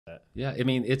Yeah, I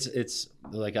mean, it's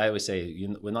like I always say,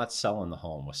 we're not selling the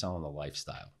home, we're selling the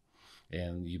lifestyle.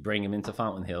 And you bring them into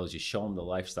Fountain Hills, you show them the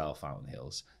lifestyle of Fountain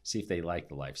Hills, see if they like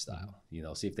the lifestyle,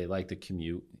 see if they like the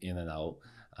commute in and out,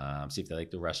 see if they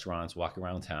like the restaurants, walk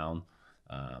around town,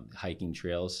 hiking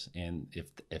trails. And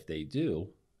if they do,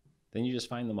 then you just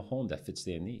find them a home that fits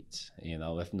their needs.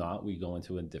 If not, we go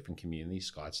into a different community,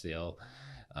 Scottsdale,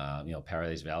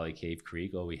 Paradise Valley, Cave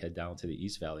Creek, or we head down to the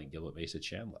East Valley and Gilbert Mesa,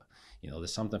 Chandler.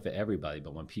 There's something for everybody.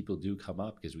 But when people do come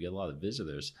up, because we get a lot of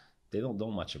visitors, they don't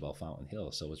know much about Fountain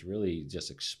Hills. So it's really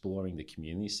just exploring the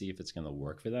community, see if it's going to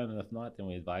work for them. And if not, then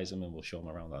we advise them and we'll show them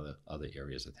around other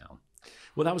areas of town.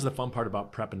 Well, that was the fun part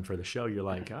about prepping for the show. You're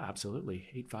like, oh, absolutely,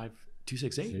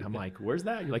 85268. I'm like, where's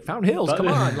that? You're like, Fountain Hills, come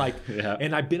on. Yeah.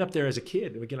 And I've been up there as a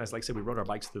kid. Again, as like I said, we rode our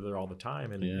bikes through there all the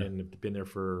time, and been there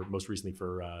most recently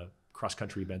for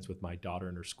cross-country events with my daughter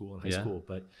in her school in high school.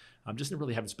 But just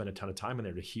really haven't spent a ton of time in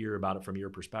there. To hear about it from your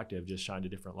perspective just shined a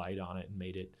different light on it and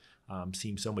made it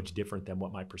seem so much different than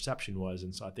what my perception was.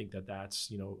 And so I think that's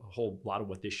a whole lot of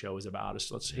what this show is about. Is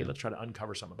let's try to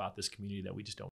uncover something about this community that we just don't